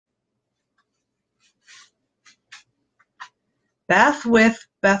Beth with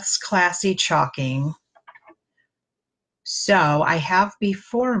Beth's Classy Chalking. So I have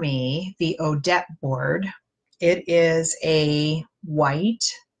before me the Odette board. It is a white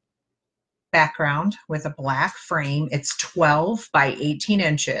background with a black frame. It's 12 by 18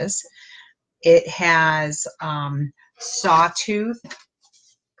 inches. It has sawtooth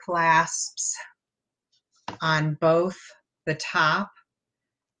clasps on both the top,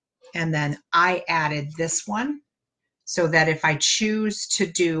 and then I added this one so that if I choose to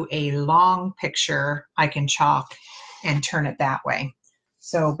do a long picture, I can chalk and turn it that way.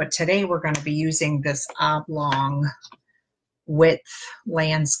 So, but today we're going to be using this oblong width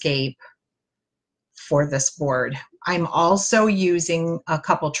landscape for this board. I'm also using a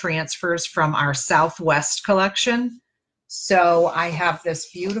couple transfers from our Southwest collection. So I have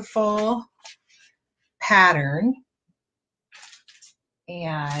this beautiful pattern,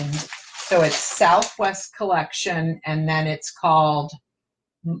 and so it's Southwest collection, and then it's called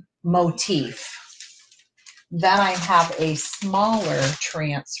Motif. Then I have a smaller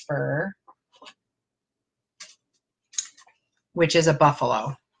transfer, which is a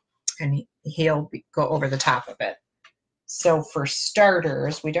buffalo, and he'll go over the top of it. So for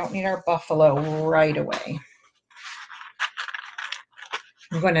starters, we don't need our buffalo right away.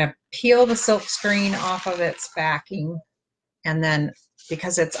 I'm going to peel the silk screen off of its backing, and then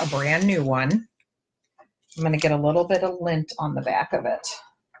because it's a brand new one, I'm going to get a little bit of lint on the back of it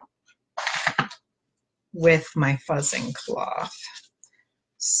with my fuzzing cloth.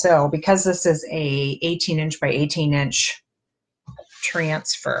 So because this is a 18-inch by 18-inch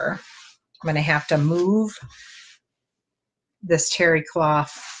transfer, I'm going to have to move this terry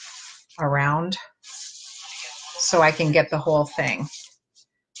cloth around so I can get the whole thing.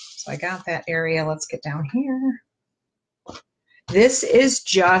 So I got that area. Let's get down here. This is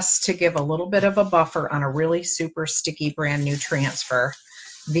just to give a little bit of a buffer on a really super sticky brand new transfer.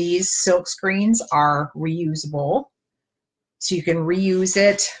 These silk screens are reusable, so you can reuse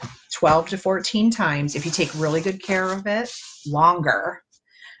it 12 to 14 times if you take really good care of it, longer.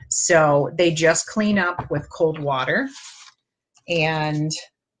 So they just clean up with cold water. And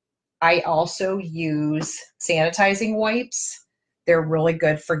I also use sanitizing wipes. They're really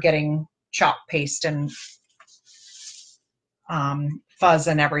good for getting chalk paste and fuzz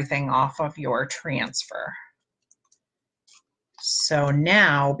and everything off of your transfer. So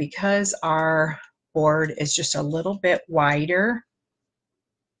now, because our board is just a little bit wider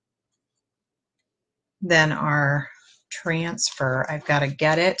than our transfer, I've got to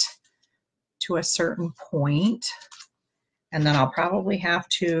get it to a certain point, and then I'll probably have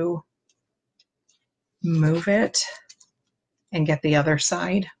to move it and get the other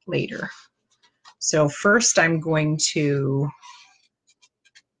side later. So first I'm going to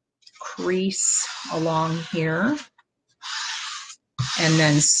crease along here and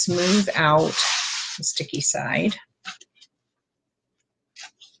then smooth out the sticky side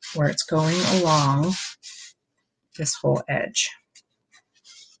where it's going along this whole edge.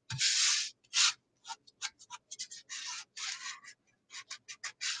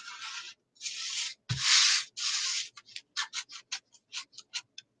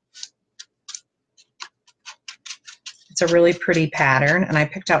 It's a really pretty pattern, and I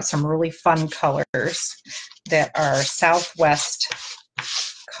picked out some really fun colors that are Southwest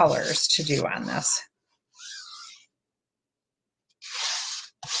colors to do on this.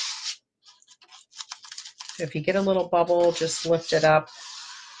 So if you get a little bubble, just lift it up.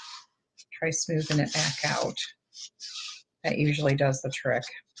 Try smoothing it back out. That usually does the trick.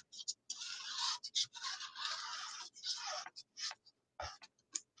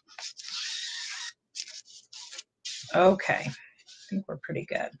 Okay, I think we're pretty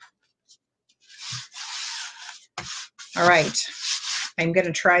good. All right, I'm going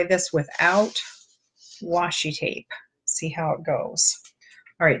to try this without washi tape. See how it goes.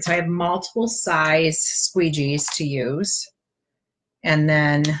 All right, so I have multiple size squeegees to use, and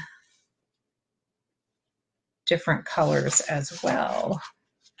then different colors as well.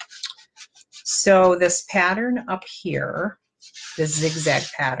 So this pattern up here, this zigzag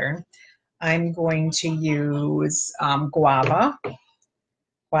pattern, I'm going to use guava.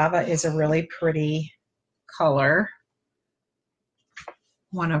 Guava is a really pretty color,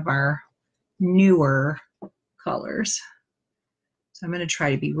 one of our newer colors. So I'm going to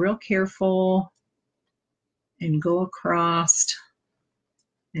try to be real careful and go across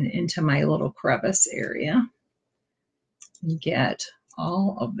and into my little crevice area and get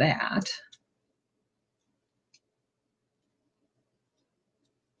all of that.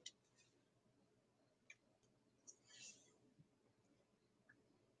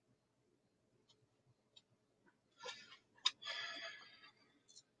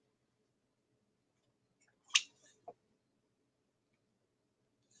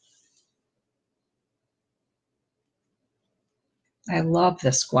 I love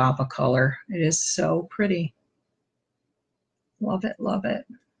this guava color. It is so pretty. Love it, love it.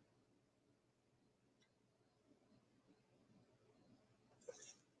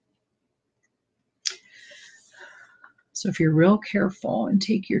 So if you're real careful and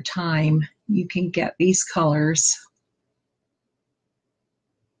take your time, you can get these colors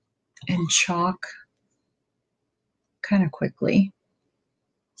in chalk kind of quickly.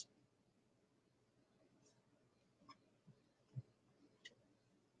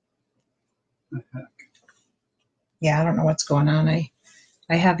 Yeah, I don't know what's going on. I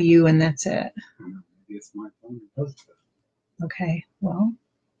have you and that's it. It's my phone. Okay, well,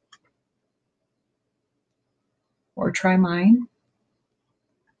 or try mine.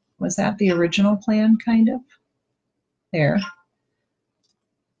 Was that the original plan, kind of? There.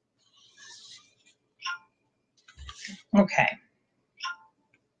 Okay.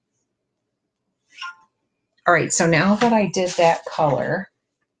 All right, so now that I did that color,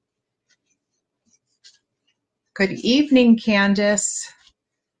 good evening, Candace.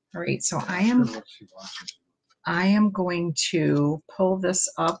 All right, so I am going to pull this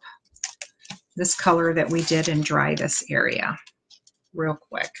up, this color that we did, and dry this area real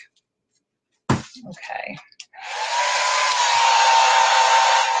quick. Okay.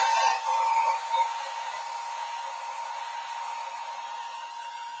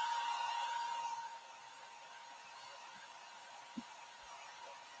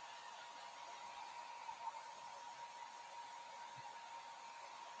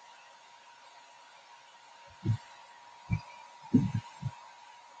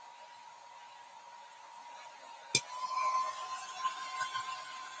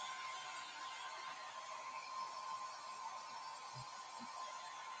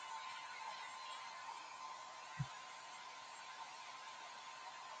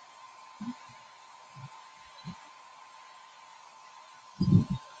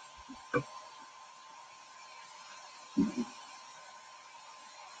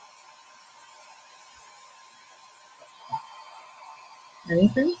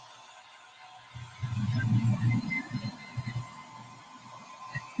 Anything?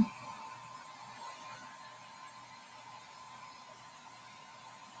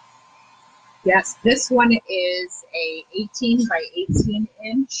 Yes, this one is a 18 by 18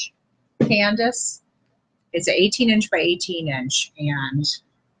 inch, Candace. It's an 18 inch by 18 inch, and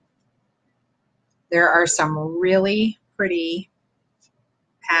there are some really pretty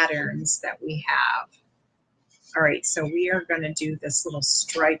patterns that we have. All right, so we are going to do this little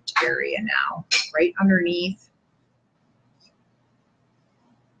striped area now, right underneath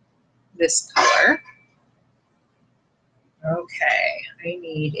this color. Okay, I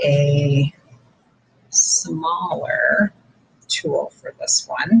need a smaller tool for this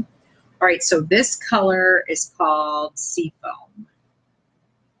one. All right, so this color is called Seafoam.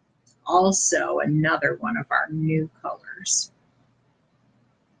 Also another one of our new colors.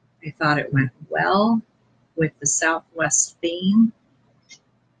 I thought it went well with the Southwest theme.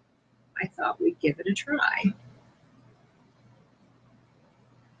 I thought we'd give it a try.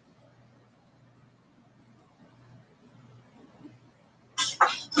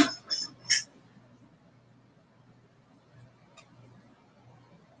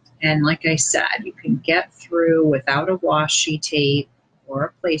 And like I said, you can get through without a washi tape or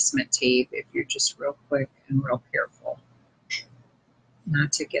a placement tape if you're just real quick and real careful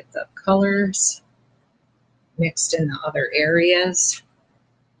not to get the colors mixed in the other areas.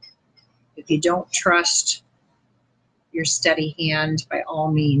 If you don't trust your steady hand, by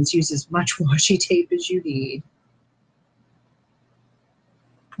all means, use as much washi tape as you need.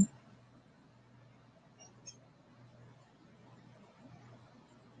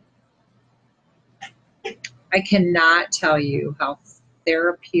 I cannot tell you how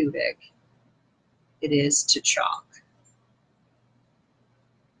therapeutic it is to chalk.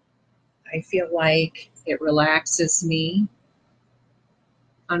 I feel like it relaxes me,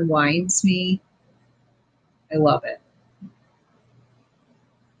 unwinds me. I love it.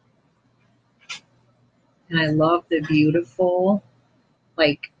 And I love the beautiful,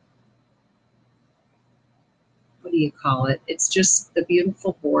 like, what do you call it? It's just the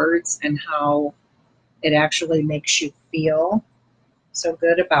beautiful boards and how it actually makes you feel so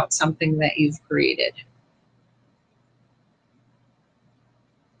good about something that you've created.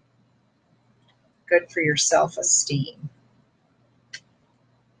 Good for your self-esteem.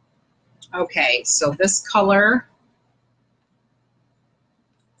 Okay, so this color,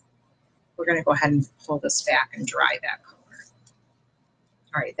 we're going to go ahead and pull this back and dry that color.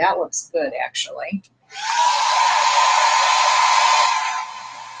 All right, that looks good actually.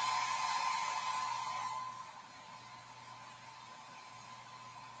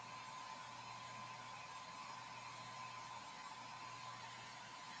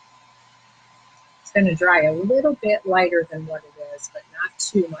 It's going to dry a little bit lighter than what it is, but not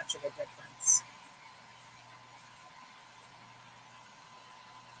too much of a difference.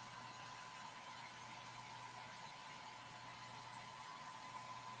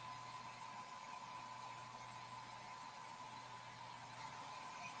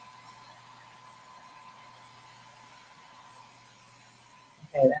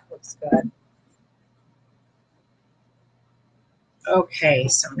 Okay, that looks good. Okay,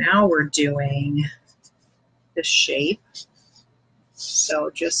 so now we're doing the shape. So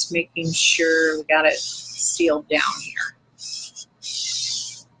just making sure we got it sealed down here.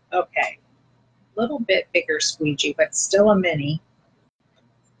 Okay, a little bit bigger squeegee, but still a mini.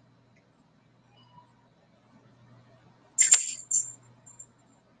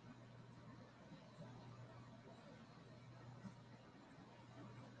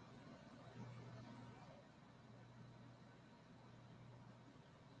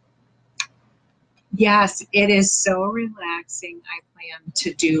 Yes, it is so relaxing. I plan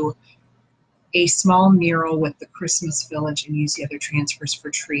to do a small mural with the Christmas village and use the other transfers for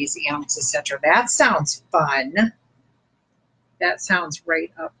trees, animals, etc. That sounds fun. That sounds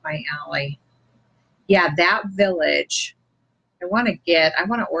right up my alley. Yeah, that village. I want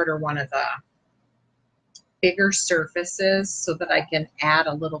to order one of the bigger surfaces so that I can add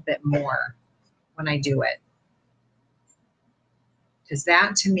a little bit more when I do it. Because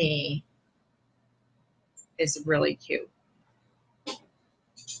that to me is really cute.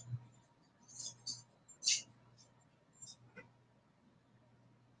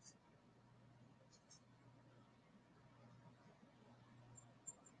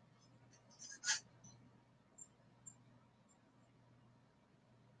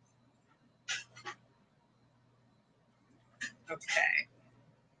 Okay.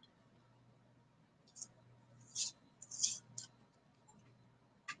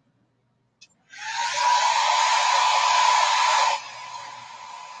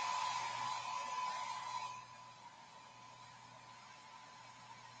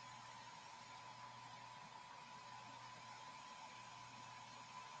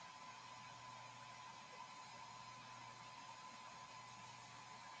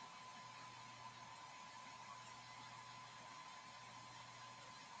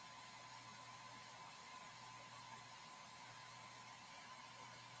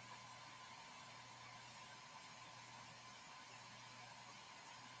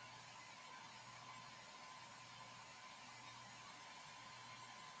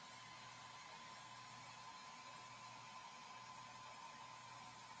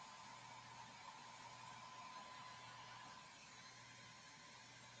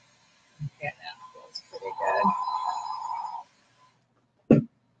 Yeah, that feels pretty good.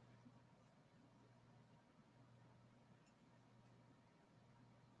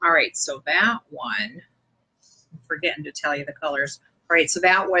 All right, so that one, I'm forgetting to tell you the colors. All right, so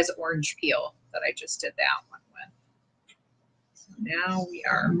that was orange peel that I just did that one with. So now we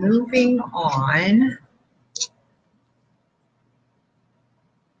are moving on.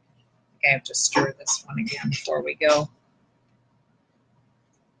 I have to stir this one again before we go.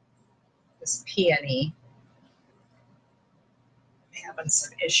 This peony. I'm having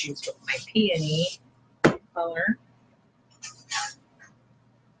some issues with my peony color.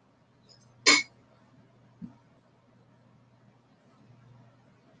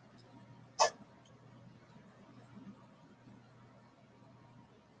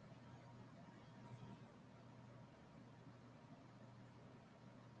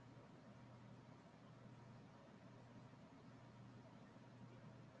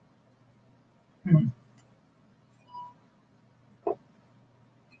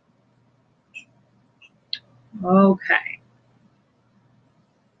 Okay.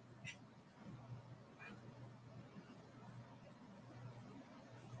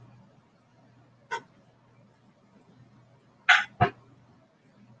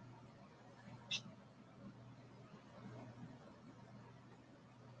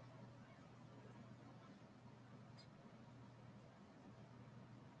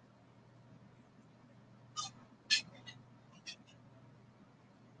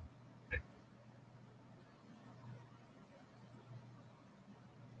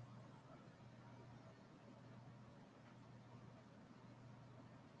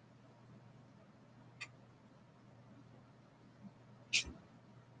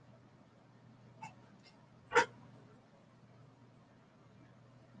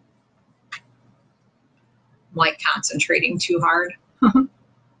 I'm like concentrating too hard. I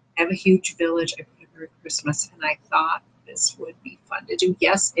have a huge village. I put every Christmas, and I thought this would be fun to do.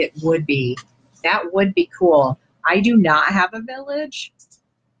 Yes, it would be. That would be cool. I do not have a village,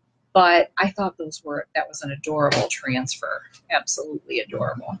 But I thought that was an adorable transfer. Absolutely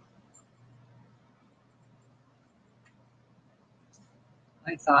adorable.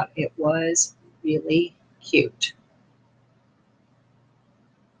 I thought it was really cute.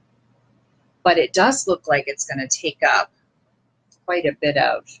 But it does look like it's going to take up quite a bit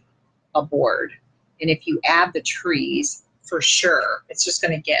of a board. And if you add the trees, for sure, it's just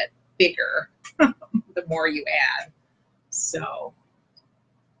going to get bigger the more you add. So,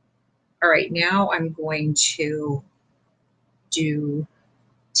 all right, now I'm going to do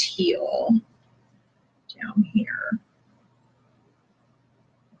teal down here.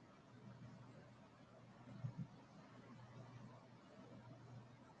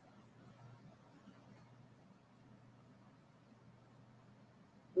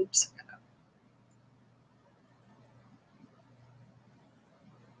 Oops.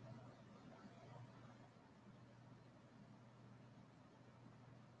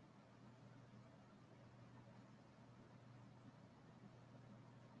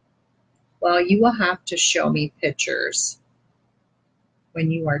 Well, you will have to show me pictures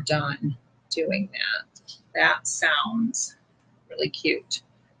when you are done doing that. That sounds really cute.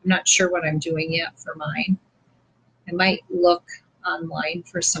 I'm not sure what I'm doing yet for mine. I might look online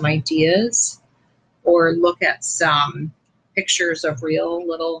for some ideas or look at some pictures of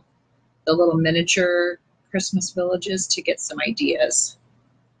the little miniature Christmas villages to get some ideas.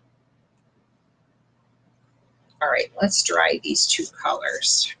 All right, let's dry these two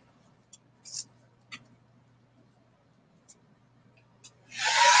colors.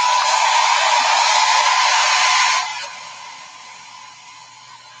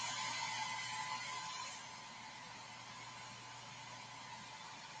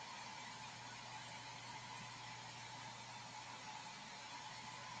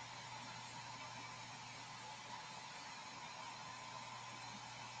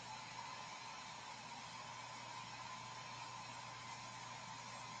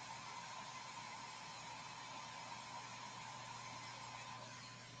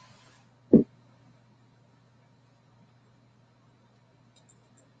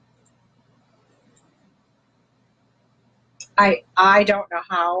 I don't know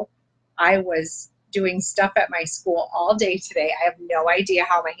how. I was doing stuff at my school all day today. I have no idea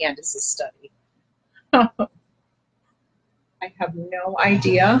how my hand is a study. I have no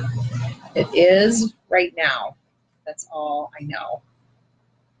idea. It is right now. That's all I know.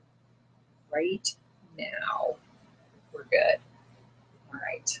 Right now. We're good. All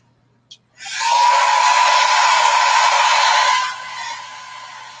right.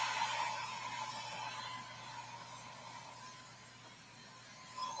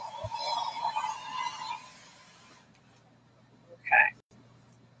 Okay.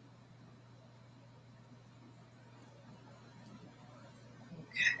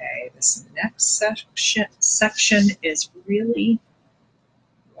 Okay, this next section is really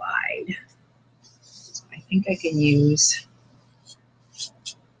wide. So I think I can use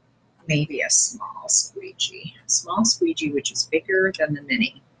maybe a small squeegee. A small squeegee, which is bigger than the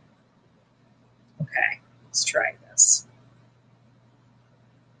mini. Okay, let's try this.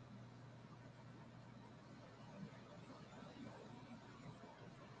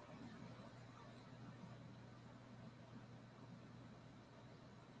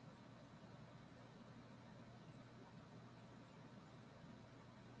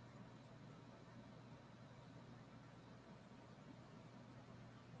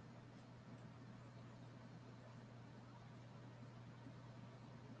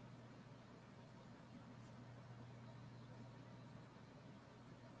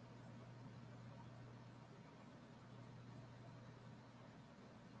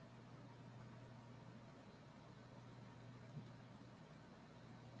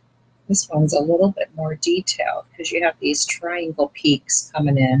 This one's a little bit more detailed because you have these triangle peaks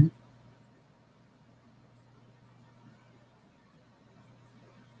coming in.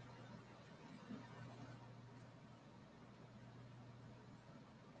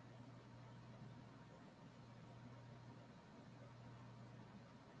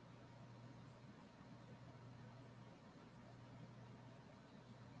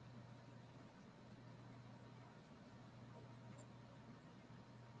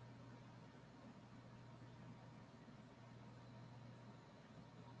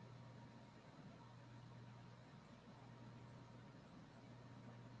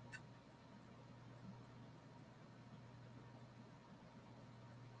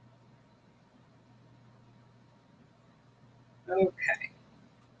 Okay.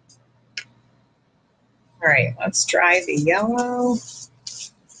 All right, let's try the yellow.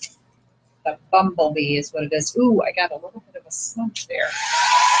 The bumblebee is what it is. Ooh, I got a little bit of a smudge there.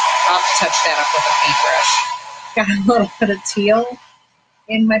 I'll touch that up with a paintbrush. Got a little bit of teal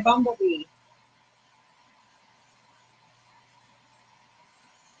in my bumblebee.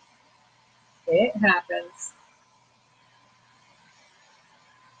 It happens.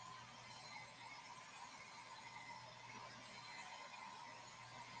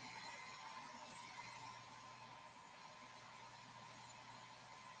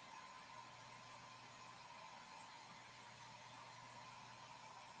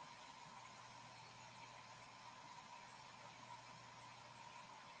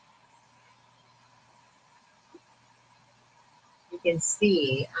 You can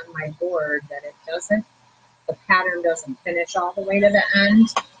see on my board that the pattern doesn't finish all the way to the end,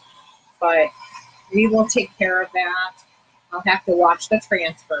 but we will take care of that. I'll have to watch the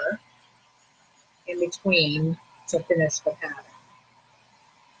transfer in between to finish the pattern.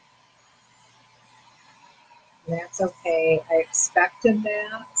 And that's okay. I expected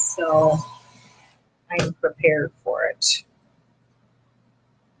that, so I'm prepared for it.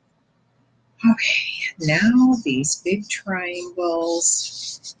 Okay, now these big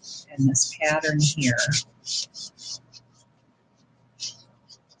triangles and this pattern here.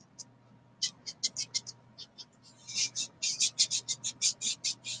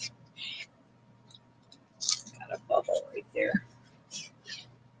 Got a bubble right there.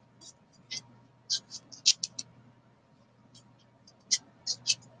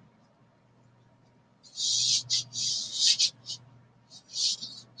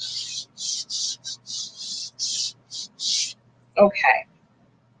 Okay,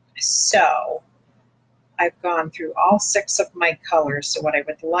 so I've gone through all 6 of my colors. So what I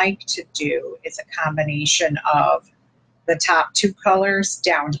would like to do is a combination of the top 2 colors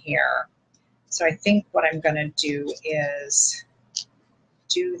down here. So I think what I'm going to do is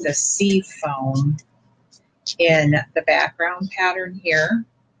do the sea foam in the background pattern here,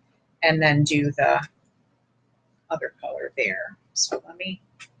 and then do the other color there. So let me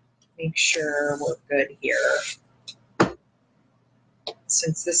make sure we're good here.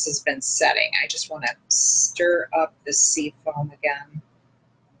 Since this has been setting, I just want to stir up the sea foam again.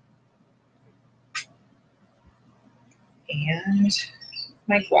 And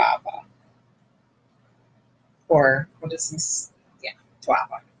my guava. Or what is this? Yeah,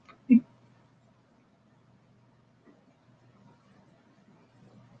 guava.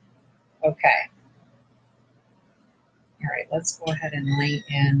 Okay. All right, let's go ahead and lay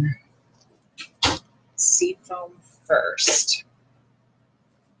in sea foam first.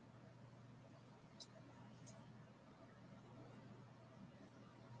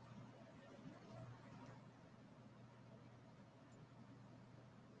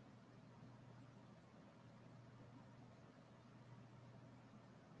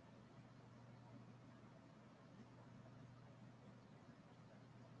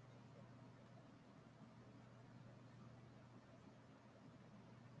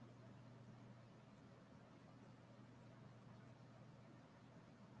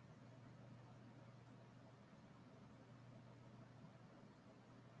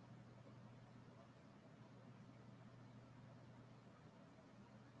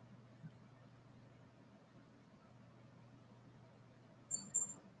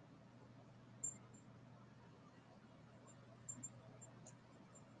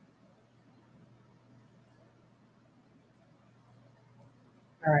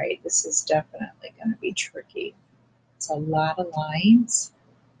 All right, this is definitely going to be tricky. It's a lot of lines.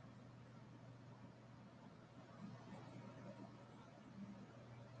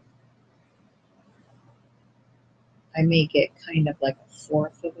 I may get kind of like a 1/4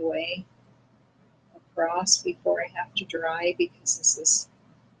 of the way across before I have to dry, because this is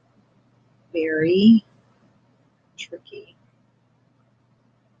very tricky.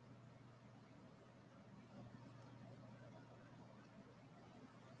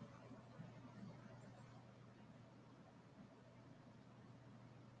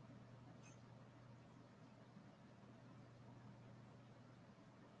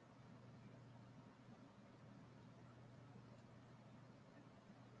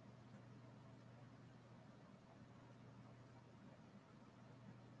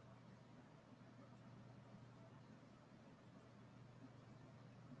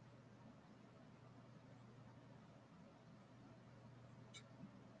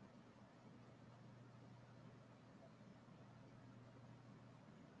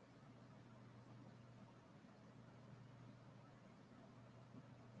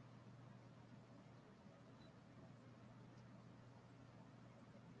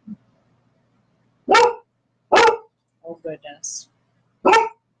 Oh goodness.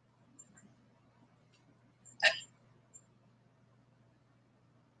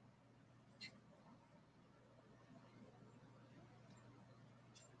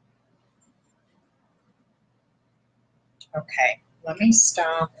 Okay, let me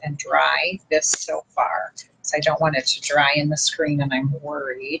stop and dry this so far. So I don't want it to dry in the screen, and I'm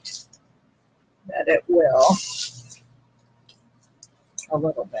worried that it will a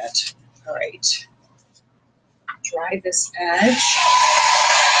little bit. All right, dry this edge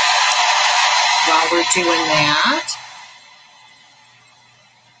while we're doing that.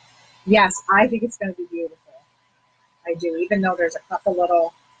 Yes, I think it's going to be beautiful. I do, even though there's a couple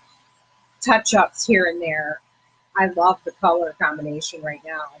little touch-ups here and there. I love the color combination right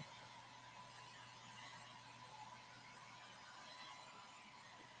now.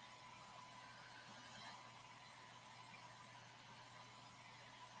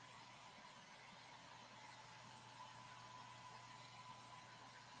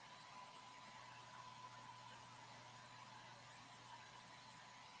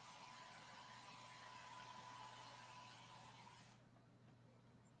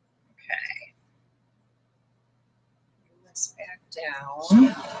 Okay. Bring this back down.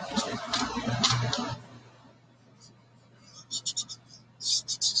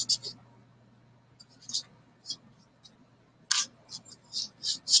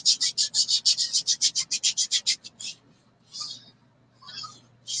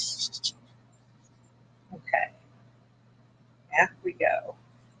 Okay. Back we go.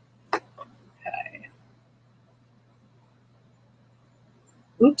 Okay.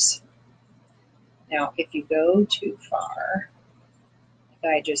 Oops. Now, if you go too far,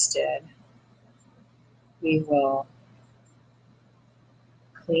 like I just did, we will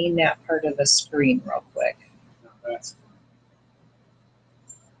clean that part of the screen real quick.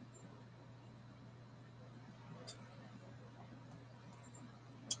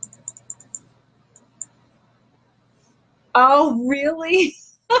 Oh, really?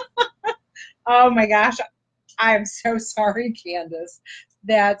 Oh my gosh. I'm so sorry, Candace.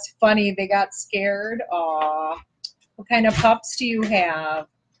 That's funny. They got scared. Aw. What kind of pups do you have?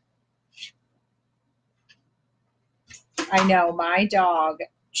 I know my dog,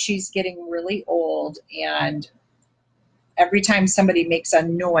 she's getting really old, and every time somebody makes a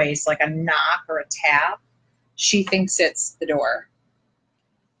noise, like a knock or a tap, she thinks it's the door.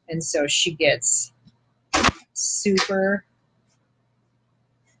 And so she gets super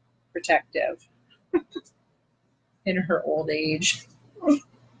protective in her old age.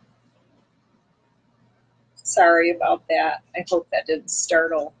 Sorry about that. I hope that didn't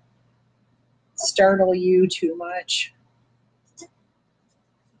startle you too much.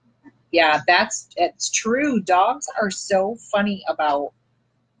 Yeah, it's true. Dogs are so funny about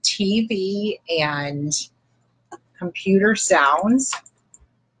TV and computer sounds.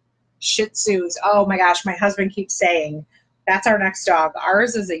 Shih Tzus. Oh my gosh, my husband keeps saying that's our next dog.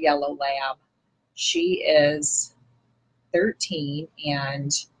 Ours is a yellow lab. She is 13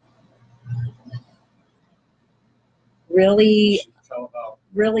 and really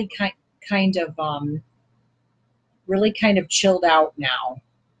kind of chilled out now.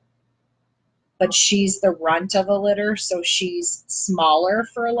 But she's the runt of a litter, so she's smaller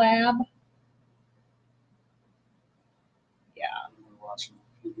for a lab.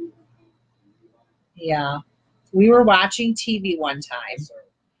 Yeah. We were watching TV one time,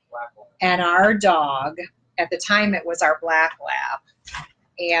 and our dog, at the time it was our black lab,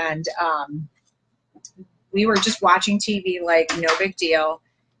 and we were just watching TV like no big deal,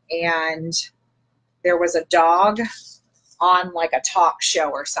 and there was a dog on like a talk show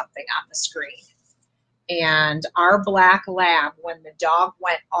or something on the screen. And our black lab, when the dog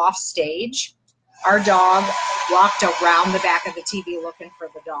went off stage, our dog walked around the back of the TV looking for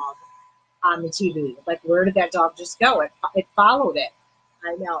the dog on the TV. Like, where did that dog just go? It followed it.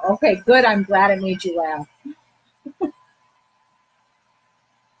 I know. Okay, good. I'm glad it made you laugh.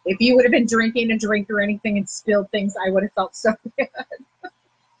 If you would have been drinking a drink or anything and spilled things, I would have felt so bad.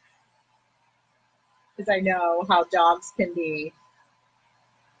 Because I know how dogs can be.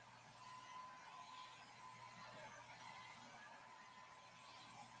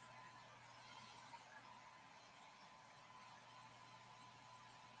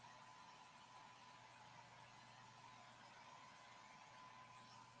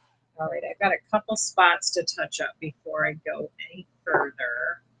 All right, I've got a couple spots to touch up before I go any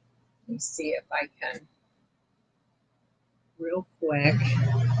further. Let me see if I can, real quick,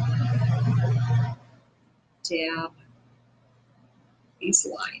 dab these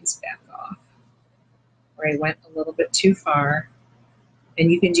lines back off where I went a little bit too far.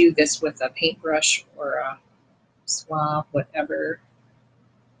 And you can do this with a paintbrush or a swab, whatever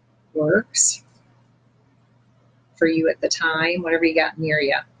works for you at the time, whatever you got near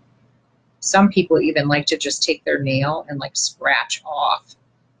you. Some people even like to just take their nail and like scratch off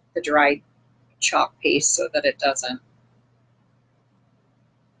the dried chalk paste so that it doesn't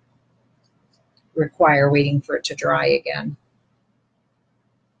require waiting for it to dry again.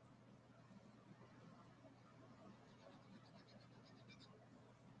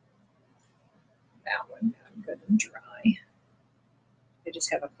 That one got good and dry. I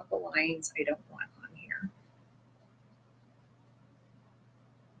just have a couple lines I don't want on here.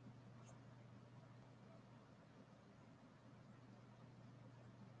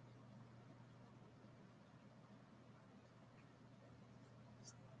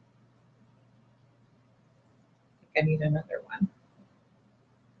 I think I need another one.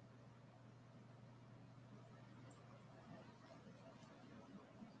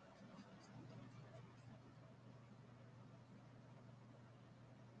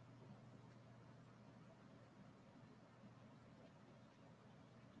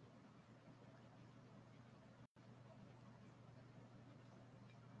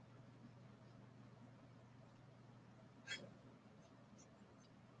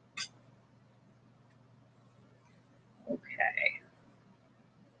 Okay.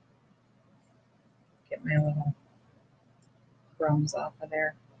 Get my little crumbs off of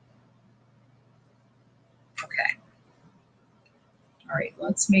there. Okay. All right,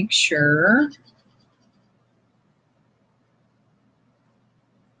 let's make sure.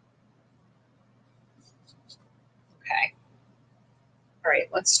 Okay. All right,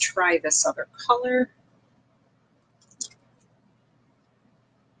 let's try this other color.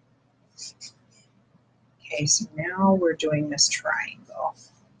 Okay, so now we're doing this triangle.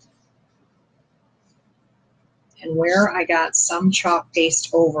 And where I got some chalk paste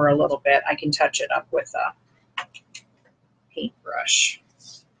over a little bit, I can touch it up with a paintbrush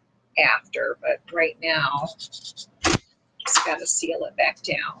after, but right now, just got to seal it back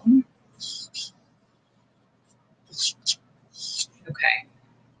down. Okay.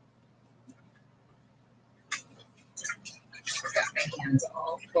 Got my hands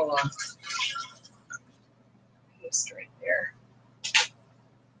all full of paste right there.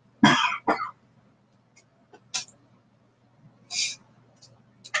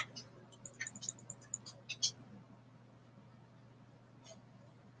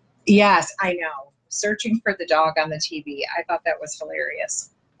 Yes, I know. Searching for the dog on the TV. I thought that was hilarious.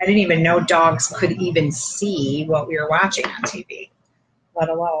 I didn't even know dogs could even see what we were watching on TV, let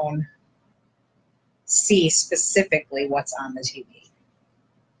alone see specifically what's on the TV. It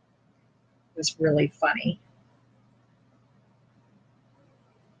was really funny.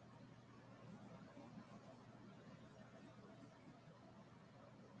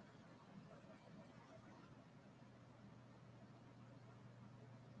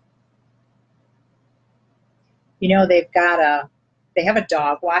 You know, they have a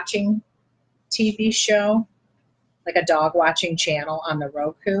dog watching TV show, like a dog watching channel on the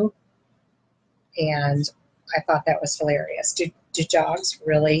Roku. And I thought that was hilarious. Do dogs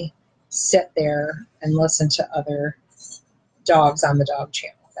really sit there and listen to other dogs on the dog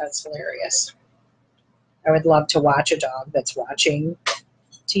channel? That's hilarious. I would love to watch a dog that's watching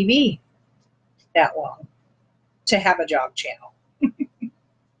TV that long, to have a dog channel.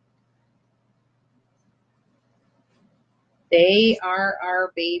 They are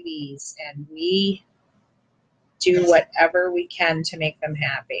our babies, and we do whatever we can to make them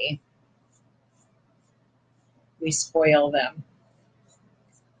happy. We spoil them.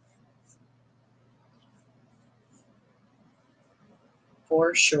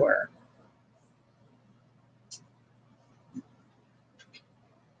 For sure.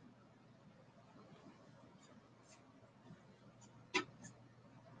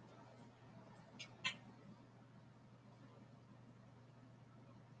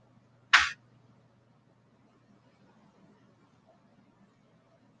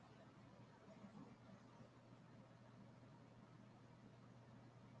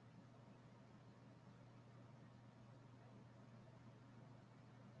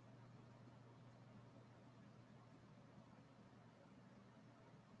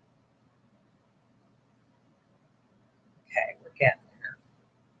 Okay, we're getting there.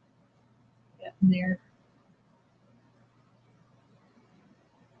 Getting there.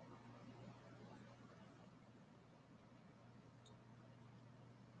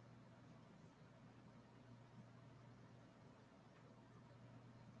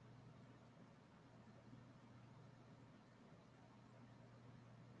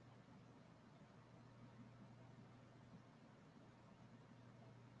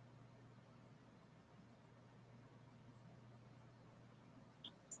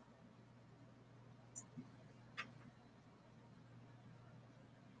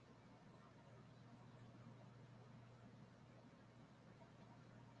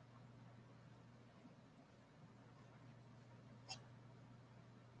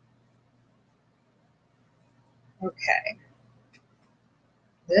 Okay.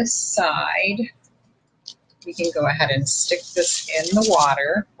 This side, we can go ahead and stick this in the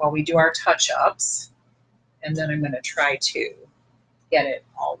water while we do our touch-ups. And then I'm going to try to get it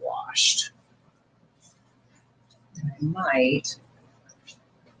all washed. And I might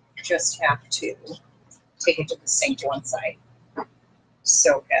just have to take it to the sink one side,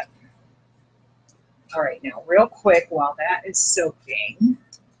 soak it. All right, now real quick, while that is soaking, I'm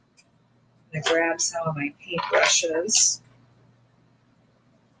going to grab some of my paintbrushes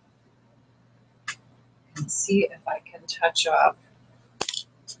and see if I can touch up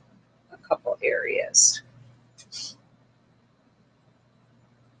a couple areas.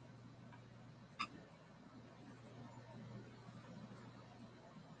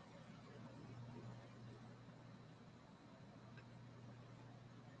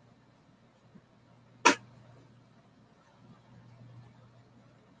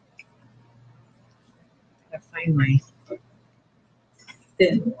 I find my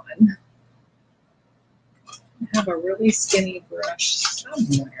thin one. I have a really skinny brush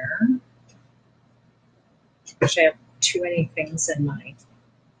somewhere. Actually, I have too many things in my,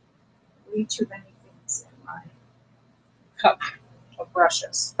 way too many things in my cup of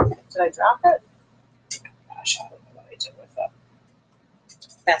brushes. Did I drop it? Gosh, I don't know what I did with it.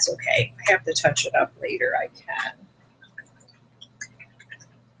 That's okay. I have to touch it up later. I can.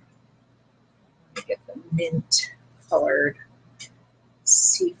 Get the mint colored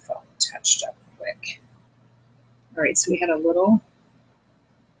seafoam touched up quick. All right, so we had a little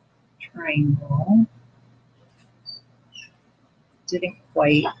triangle. Didn't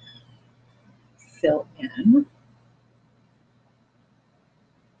quite fill in.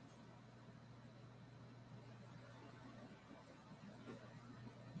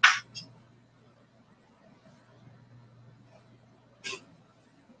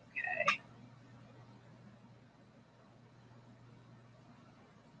 Okay.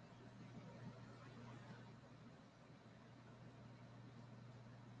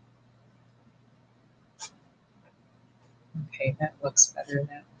 Okay, that looks better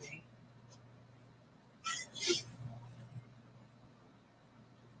that way.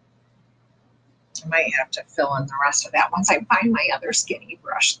 I might have to fill in the rest of that once I find my other skinny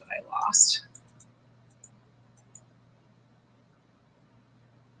brush that I lost.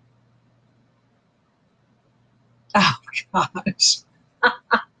 Oh gosh.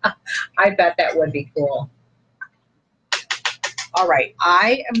 I bet that would be cool. All right,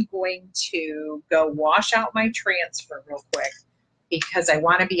 I am going to go wash out my transfer real quick because I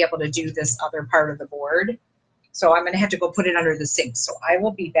want to be able to do this other part of the board. So I'm going to have to go put it under the sink. So I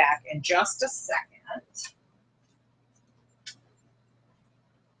will be back in just a second.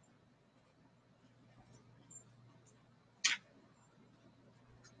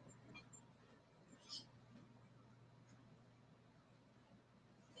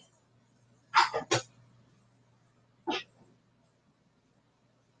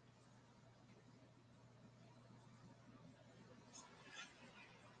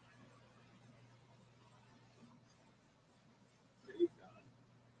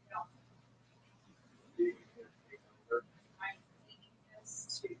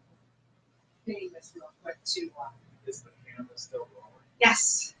 This real quick to Is the camera still rolling?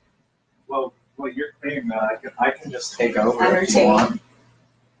 yes. Well, you're cleaning that. I can just take over if you want.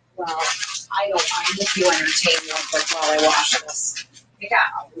 Well, I don't mind if you entertain real quick while I wash this. I got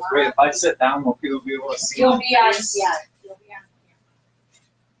a lot. Wait, if I sit down, will people be able to see You'll my be on, face? yeah. You'll be on.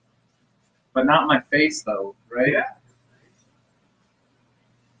 But not my face, though, right? Yeah.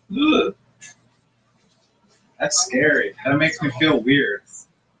 Ugh. That's scary. That makes me feel weird.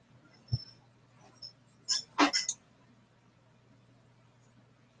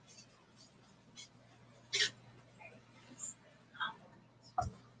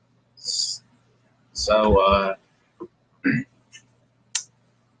 So,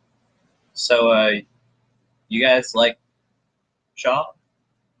 you guys like Chalk?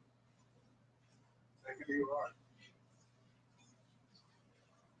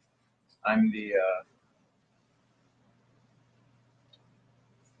 I'm the,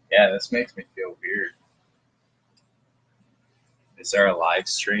 yeah, this makes me feel weird. Is there a live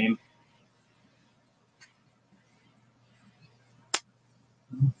stream?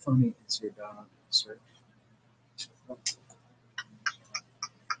 How funny is your dog, sir?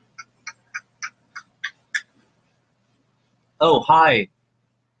 Oh, hi,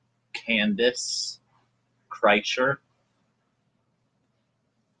 Candace Kreischer.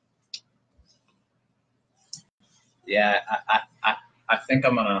 Yeah, I think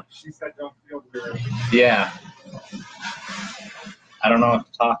I'm gonna. She said don't feel weird. Yeah. I don't know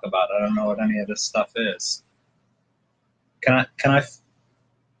what to talk about. I don't know what any of this stuff is. Can I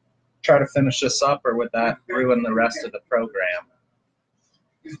try to finish this up, or would that ruin the rest of the program?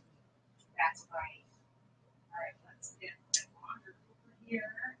 That's right. All right, let's get the water over here.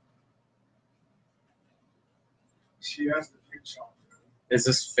 She has the pink chalk. Is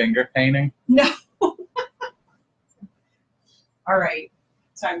this finger painting? No. All right.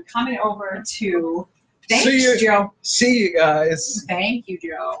 So I'm coming over to. Thanks, See you, Joe. See you guys. Thank you,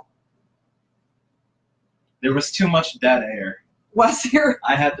 Joe. There was too much dead air. Was there?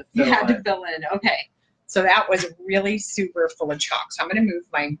 I had to You fill had to in. fill in. Okay. So that was really super full of chalk. So I'm going to move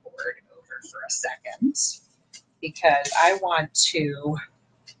my board over for a second because I want to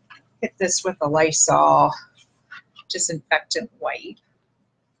hit this with a Lysol disinfectant wipe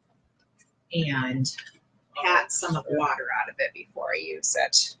and pat some of the water out of it before I use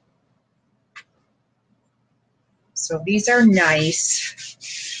it. So these are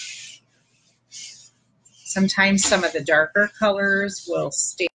nice. Sometimes some of the darker colors will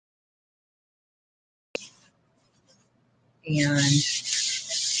stay. And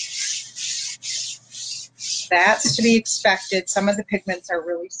that's to be expected. Some of the pigments are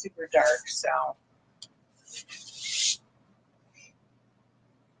really super dark, so.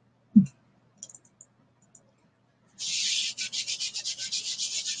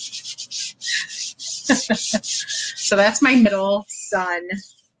 So that's my middle son,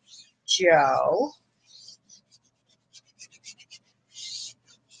 Joe.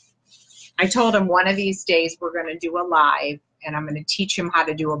 I told him one of these days we're going to do a live and I'm going to teach him how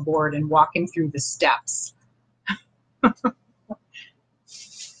to do a board and walk him through the steps. But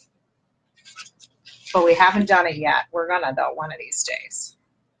we haven't done it yet. We're going to, though, one of these days.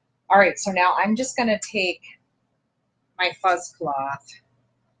 All right, so now I'm just going to take my fuzz cloth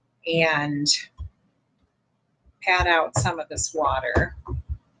and pat out some of this water.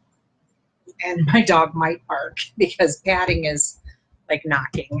 And my dog might bark because patting is like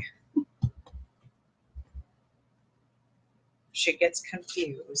knocking. She gets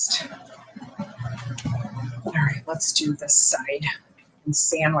confused. All right, let's do this side and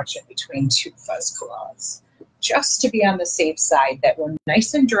sandwich it between two fuzz cloths just to be on the safe side that we're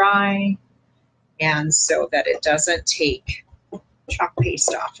nice and dry and so that it doesn't take chalk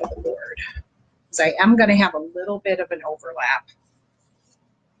paste off of the board. Because I am going to have a little bit of an overlap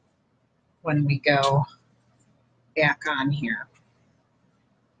when we go back on here.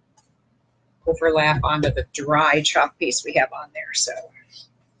 Overlap onto the dry chalk paste we have on there. So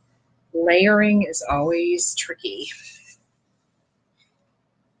layering is always tricky.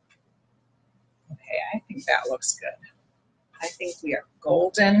 Okay, I think that looks good. I think we are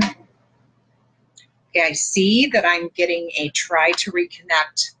golden. Okay, I see that I'm getting a try to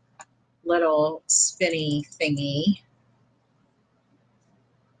reconnect little spinny thingy.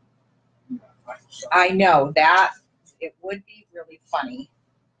 I know that it would be really funny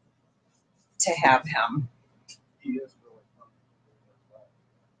to have him. He is really fun.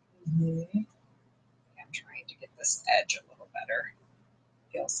 I'm trying to get this edge a little better.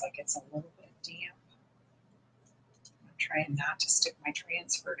 Feels like it's a little bit damp. I'm trying not to stick my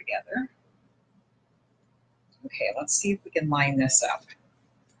transfer together. Okay, let's see if we can line this up.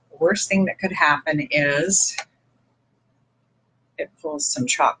 The worst thing that could happen is it pulls some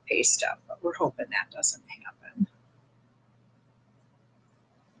chalk paste up, but we're hoping that doesn't happen.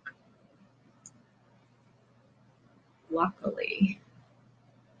 Luckily,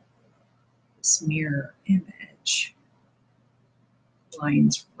 this mirror image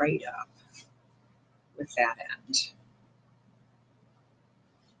lines right up with that end.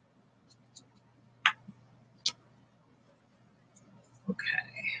 Okay.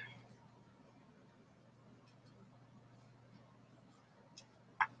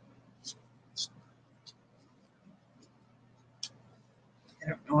 I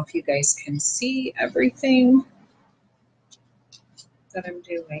don't know if you guys can see everything that I'm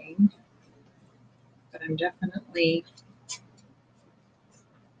doing, but I'm definitely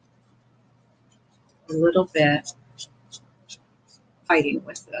a little bit fighting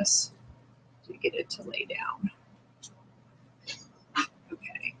with this to get it to lay down.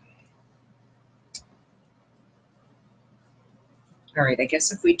 Okay. All right, I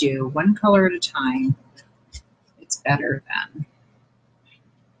guess if we do one color at a time, it's better then.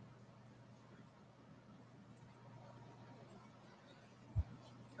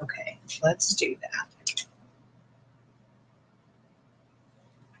 Okay, let's do that.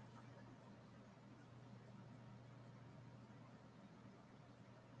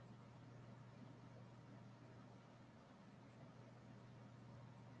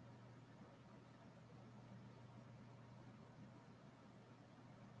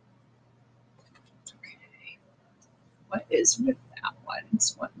 What is with that one?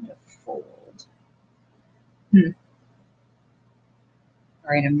 It's wanting to fold. All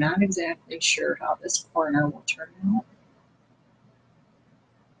right, I'm not exactly sure how this corner will turn out.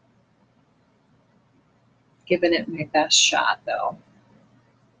 Giving it my best shot though.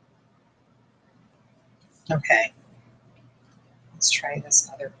 Okay, let's try this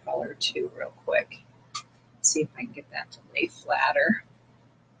other color too real quick. See if I can get that to lay flatter.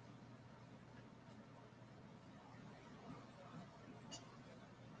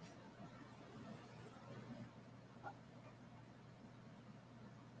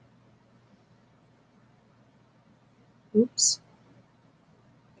 Oops,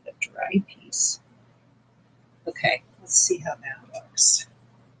 a dry piece. Okay, let's see how that looks.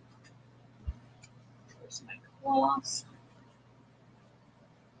 There's my cloth.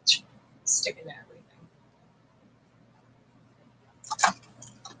 Sticking to everything.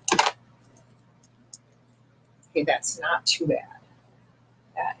 Okay, that's not too bad.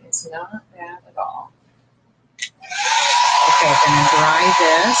 That is not bad at all. Okay, I'm gonna dry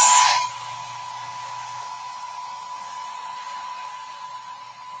this.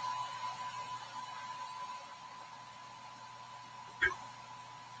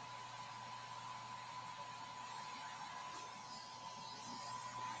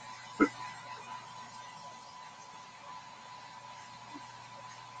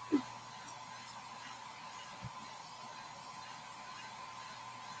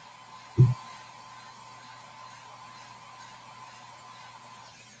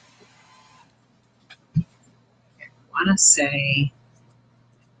 I want to say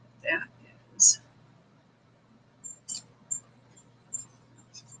that is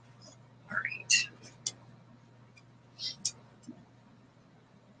all right.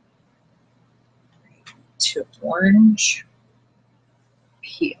 To orange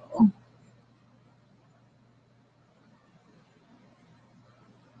peel.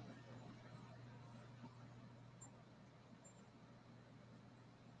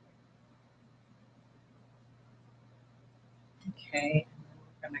 Okay,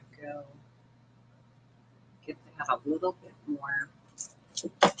 and then we're gonna go get that a little bit more.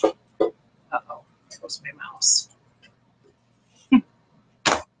 Uh-oh, there goes my mouse.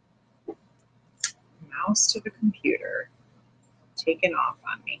 Mouse to the computer, taken off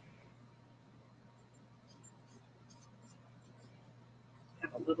on me.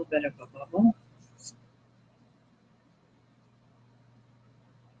 Have a little bit of a bubble.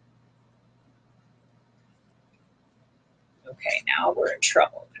 Okay, now we're in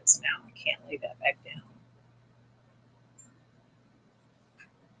trouble because now I can't lay that back down.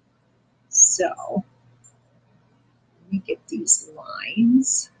 So let me get these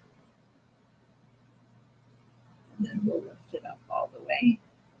lines, and then we'll lift it up all the way.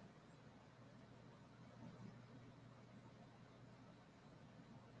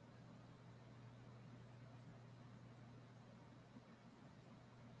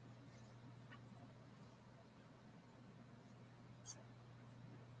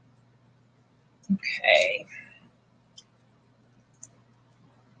 Okay.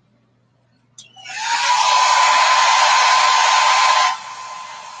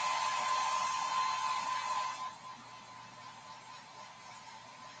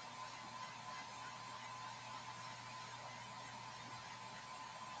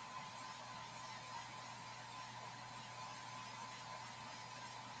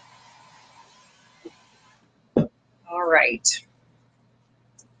 All right.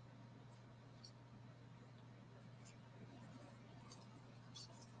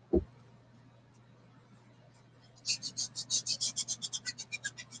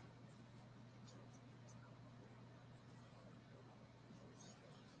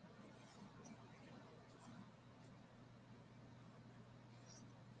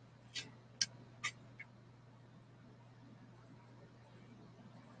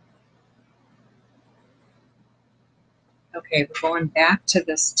 Okay, we're going back to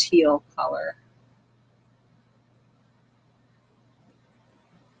this teal color.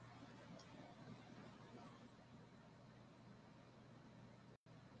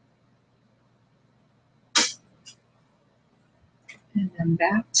 And then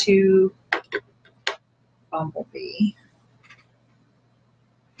back to Bumblebee.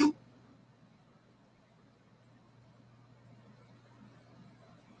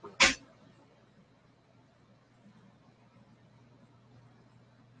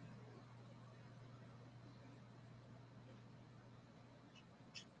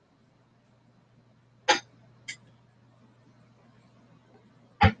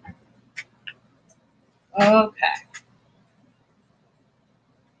 Okay.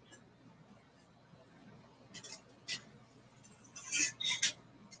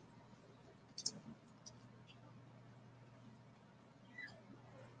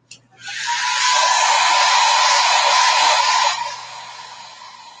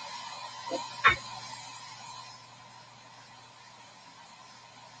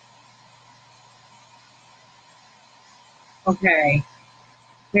 Okay,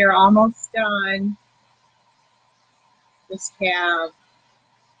 we're almost done. Just have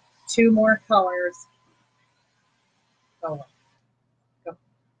 2 more colors. Go. Go.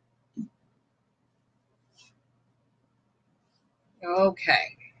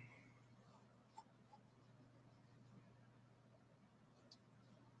 Okay.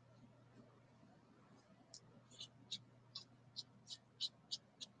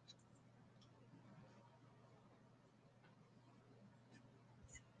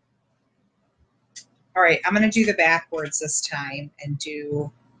 All right, I'm going to do the backwards this time and do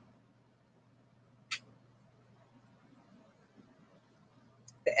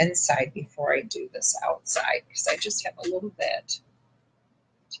the inside before I do this outside because I just have a little bit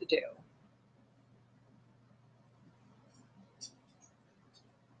to do.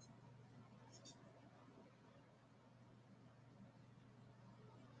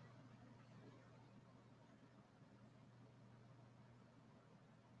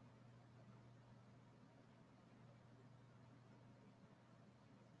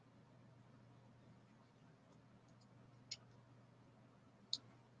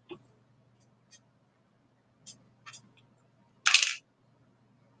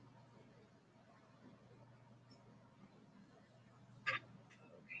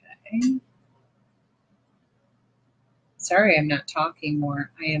 Okay. Sorry, I'm not talking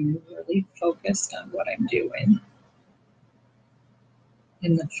more. I am really focused on what I'm doing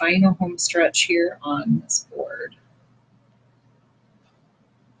in the final home stretch here on this board.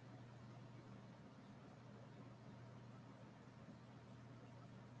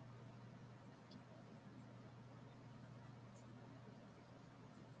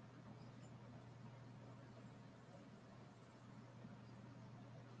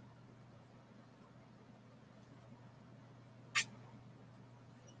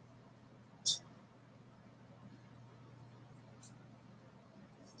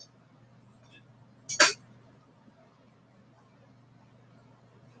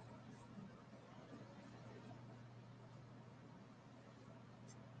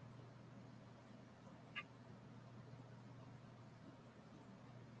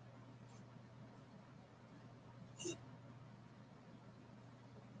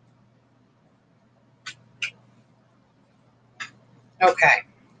 Okay.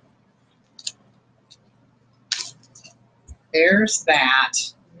 There's that.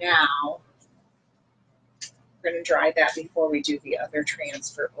 Now, we're going to dry that before we do the other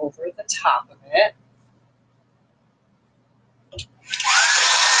transfer over the top of it.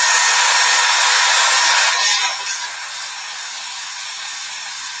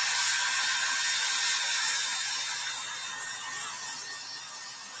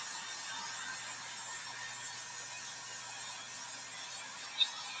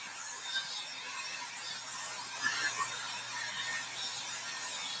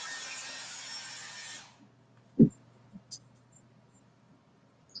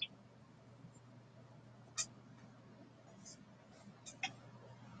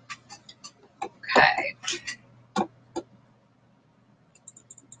 Okay.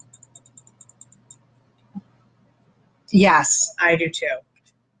 Yes, I do too.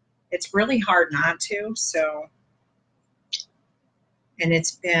 It's really hard not to, so, and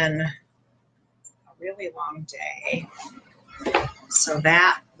it's been a really long day. So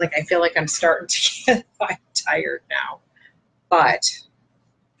that, like, I feel like I'm starting to get tired now, but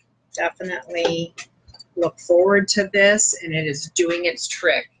definitely look forward to this, and it is doing its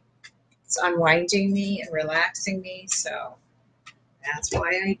trick. It's unwinding me and relaxing me, so that's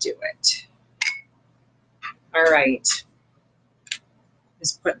why I do it. All right.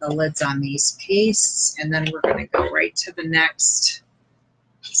 Just put the lids on these pastes, and then we're going to go right to the next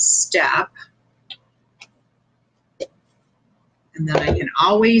step. And then I can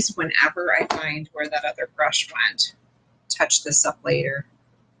always, whenever I find where that other brush went, touch this up later.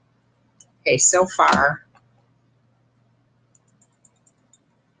 Okay, so far.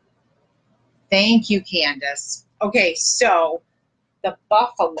 Thank you, Candace. Okay, so the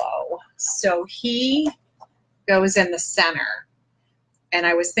buffalo. So he goes in the center. And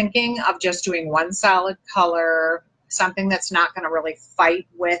I was thinking of just doing one solid color, something that's not going to really fight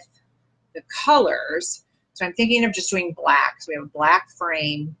with the colors. So I'm thinking of just doing black. So we have a black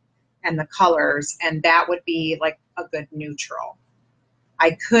frame and the colors, and that would be like a good neutral.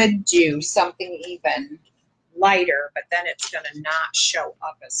 I could do something even lighter, but then it's going to not show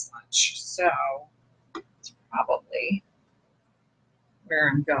up as much. So it's probably where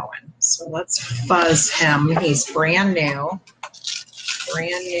I'm going. So let's fuzz him. He's brand new.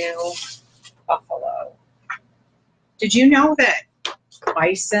 Brand new. buffalo. Did you know that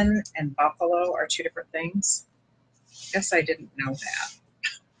bison and buffalo are two different things? Guess I didn't know that.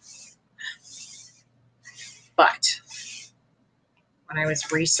 But when I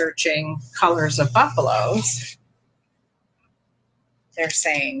was researching colors of buffaloes, they're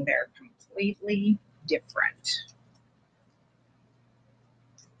saying they're completely different.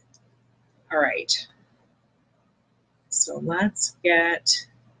 All right. So let's get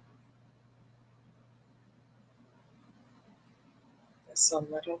this a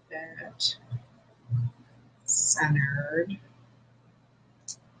little bit centered.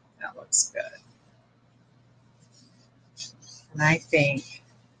 That looks good. And I think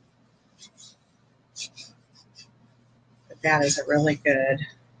that that is a really good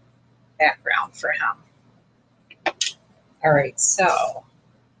background for him. All right, so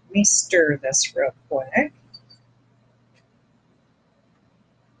let me stir this real quick.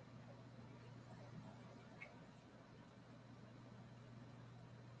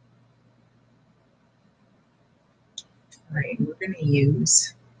 All right, we're going to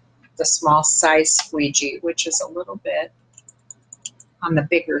use the small size squeegee, which is a little bit on the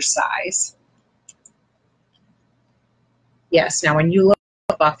bigger size. Yes, now when you look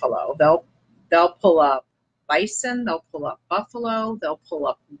at buffalo, they'll pull up bison, they'll pull up buffalo, they'll pull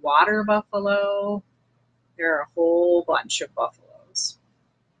up water buffalo. There are a whole bunch of buffaloes,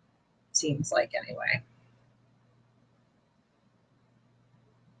 seems like anyway.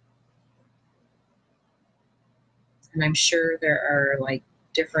 And I'm sure there are like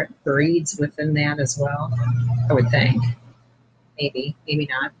different breeds within that as well, I would think. Maybe, maybe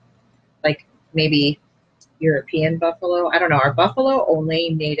not. Like maybe European buffalo. I don't know. Are buffalo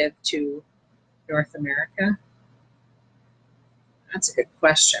only native to North America? That's a good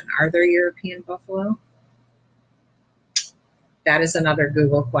question. Are there European buffalo? That is another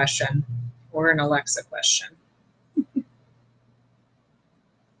Google question or an Alexa question.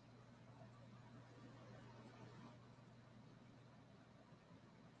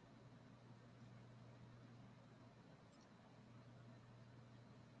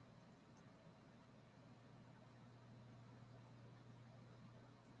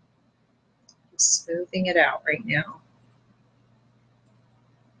 Smoothing it out right now.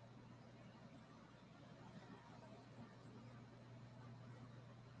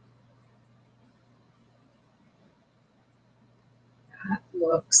 That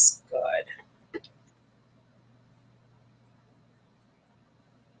looks good.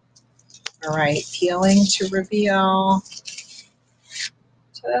 All right, peeling to reveal.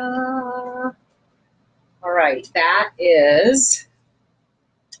 Ta-da. All right, that is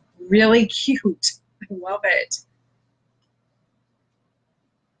really cute. I love it.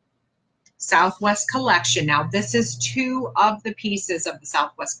 Southwest collection. Now this is 2 of the pieces of the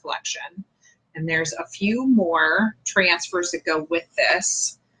Southwest collection. And there's a few more transfers that go with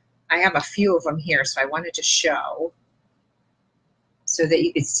this. I have a few of them here, so I wanted to show so that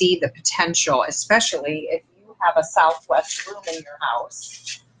you could see the potential, especially if you have a Southwest room in your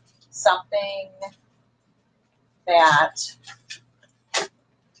house. Something that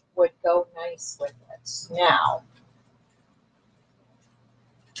would go nice with it. Now,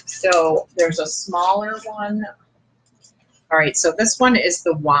 so there's a smaller one. All right, so this one is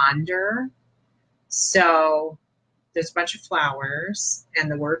the Wander. So there's a bunch of flowers and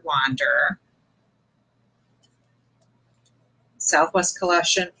the word Wander. Southwest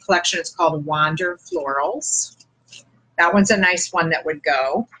collection is called Wander Florals. That one's a nice one that would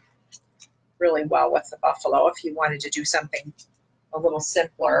go really well with the buffalo if you wanted to do something a little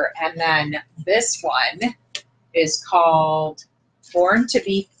simpler. And then this one is called Born to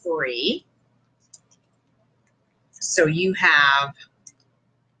be Free. So you have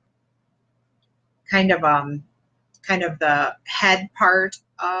kind of the head part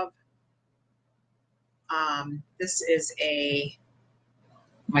of this is a, oh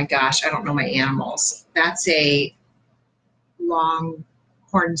my gosh, I don't know my animals. That's a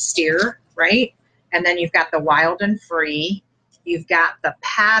longhorn steer, right? And then you've got the wild and free. You've got the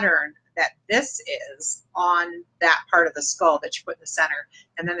pattern that this is on that part of the skull that you put in the center.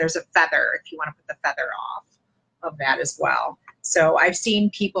 And then there's a feather if you want to put the feather off of that as well. So I've seen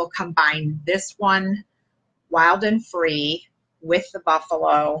people combine this one, wild and free, with the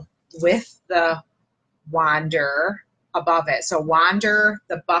buffalo, with the Wander above it. So Wander,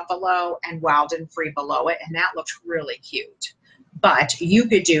 the buffalo, and wild and free below it. And that looks really cute. But you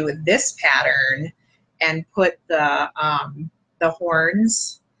could do this pattern and put the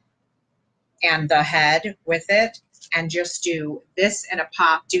horns and the head with it. and just do this in a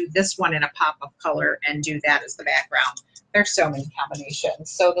pop, do this one in a pop of color, and do that as the background. There's so many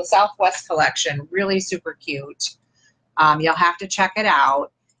combinations. So the Southwest collection, really super cute. You'll have to check it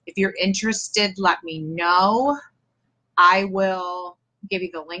out. If you're interested, let me know. I will give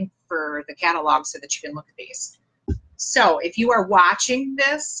you the link for the catalog so that you can look at these. So if you are watching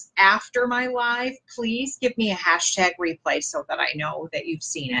this after my live, please give me a hashtag replay so that I know that you've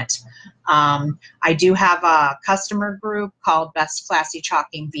seen it. I do have a customer group called Best Classy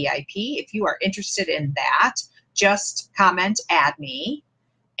Chaking VIP. If you are interested in that, just comment, add me.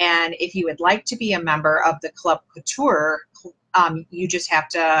 And if you would like to be a member of the Chalk Couture, you just have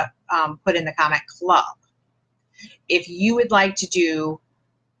to put in the comment club. If you would like to do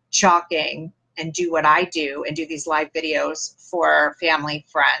chalking and do what I do and do these live videos for family,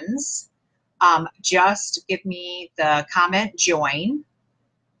 friends, just give me the comment join,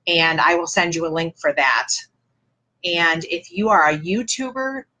 and I will send you a link for that. And if you are a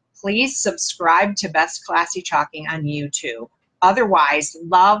YouTuber, please subscribe to Best Classy Chaking on YouTube. Otherwise,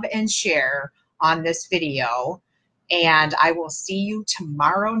 love and share on this video. And I will see you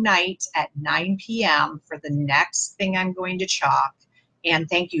tomorrow night at 9 p.m. for the next thing I'm going to chalk. And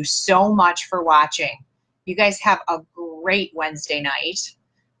thank you so much for watching. You guys have a great Wednesday night,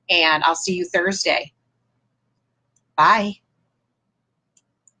 and I'll see you Thursday. Bye.